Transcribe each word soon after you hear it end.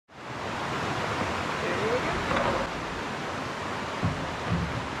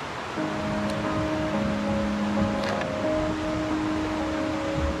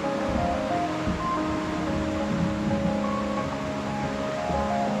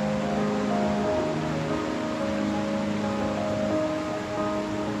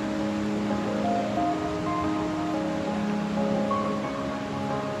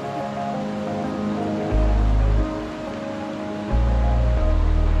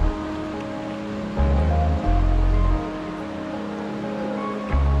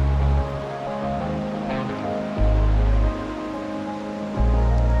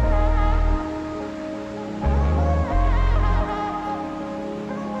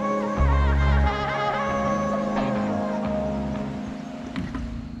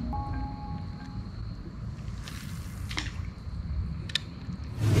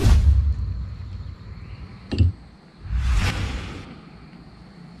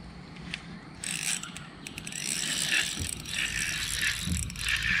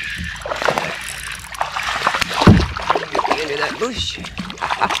bush.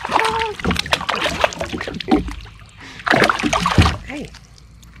 Hey.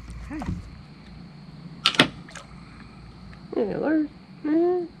 Hey. Yeah, large.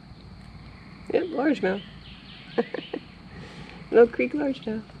 Yep, largemouth. Little creek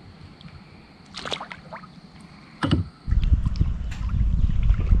largemouth.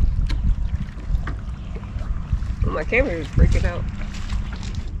 Well, my camera is freaking out.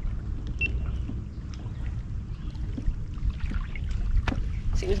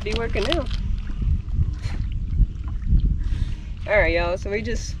 Seems to be working now. Alright, y'all, so we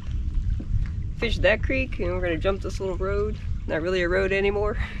just fished that creek and we're gonna jump this little road. Not really a road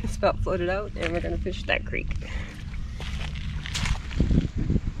anymore, it's about floated out, and we're gonna fish that creek.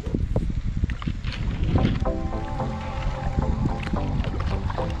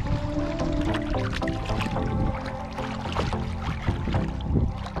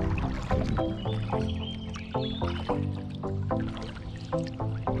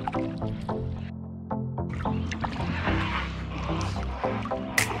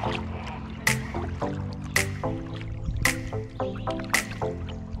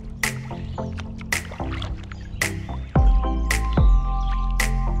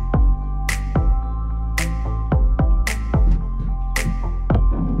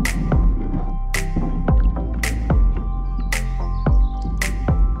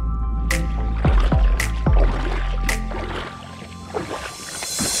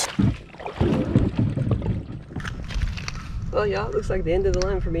 Well, y'all, it looks like the end of the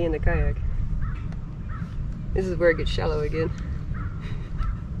line for me in the kayak. This is where it gets shallow again.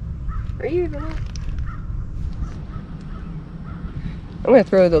 Are you even up? I'm gonna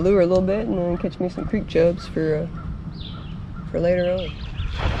throw the lure a little bit and then catch me some creek chubs for later on.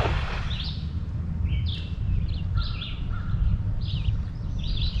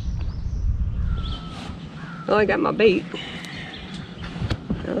 Well, I got my bait.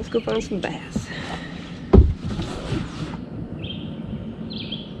 Now let's go find some bass.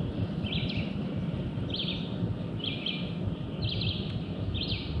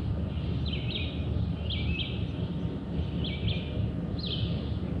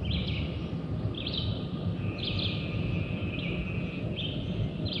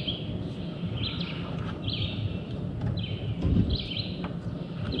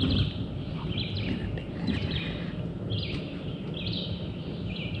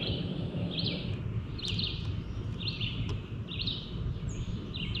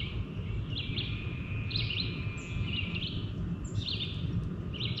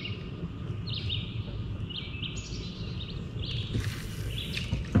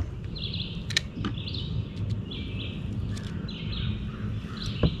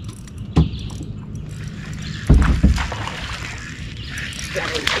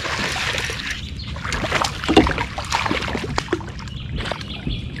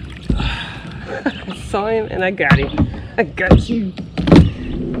 I saw him and I got him. I got you.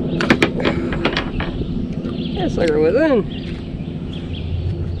 Yeah, sucker was in.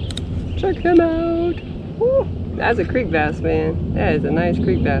 Check him out. Woo. That's a creek bass, man. That is a nice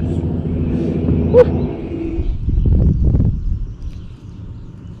creek bass. Woo.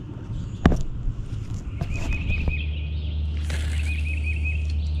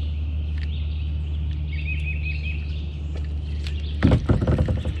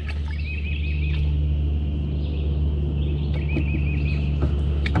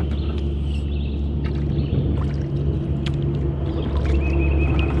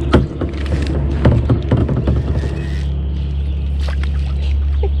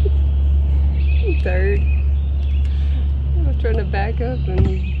 Third. I was trying to back up and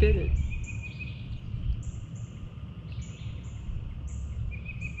he bit it.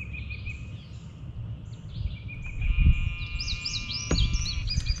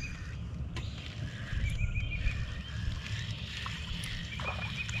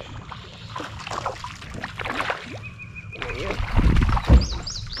 There you go.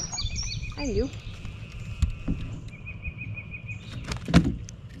 Hey, you.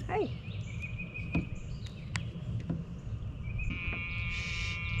 Hey.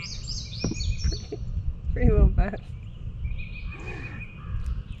 Pretty little bass.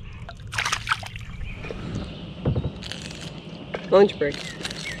 Lunch break.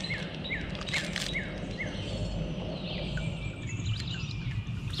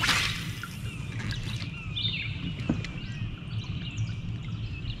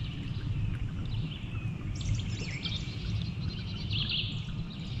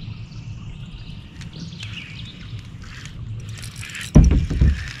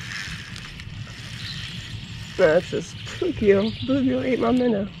 No, that's just bluegill. Bluegill ate my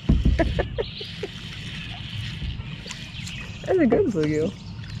minnow. That's a good bluegill.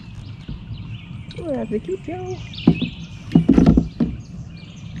 I'm gonna have to keep y'all.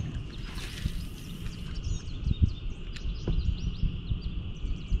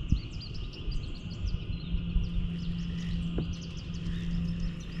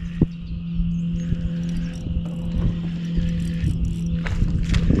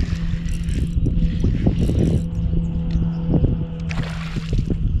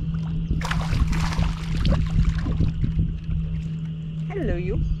 Hello,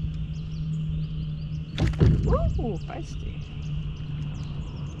 you. Ooh, feisty.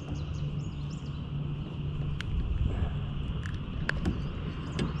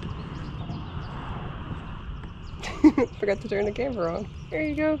 Forgot to turn the camera on. There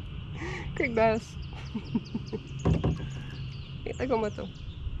you go. Creek bass. Hey, con esto.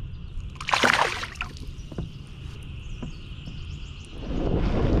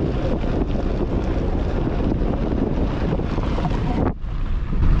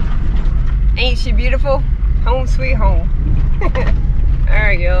 Ain't she beautiful? Home sweet home.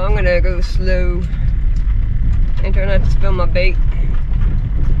 Alright y'all, I'm gonna go slow and try not to spill my bait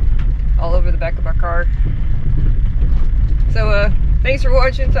all over the back of our car. So thanks for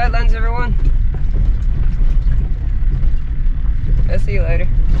watching Sidelines, everyone. I'll see you later.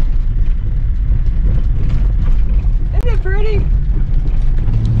 Isn't it pretty?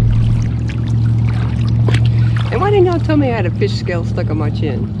 And why didn't y'all tell me I had a fish scale stuck on my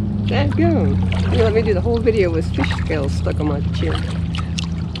chin? That's good. You let me do the whole video with fish scales stuck on my chin.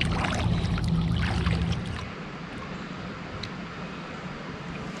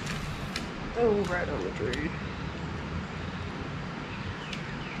 Oh, right on the tree.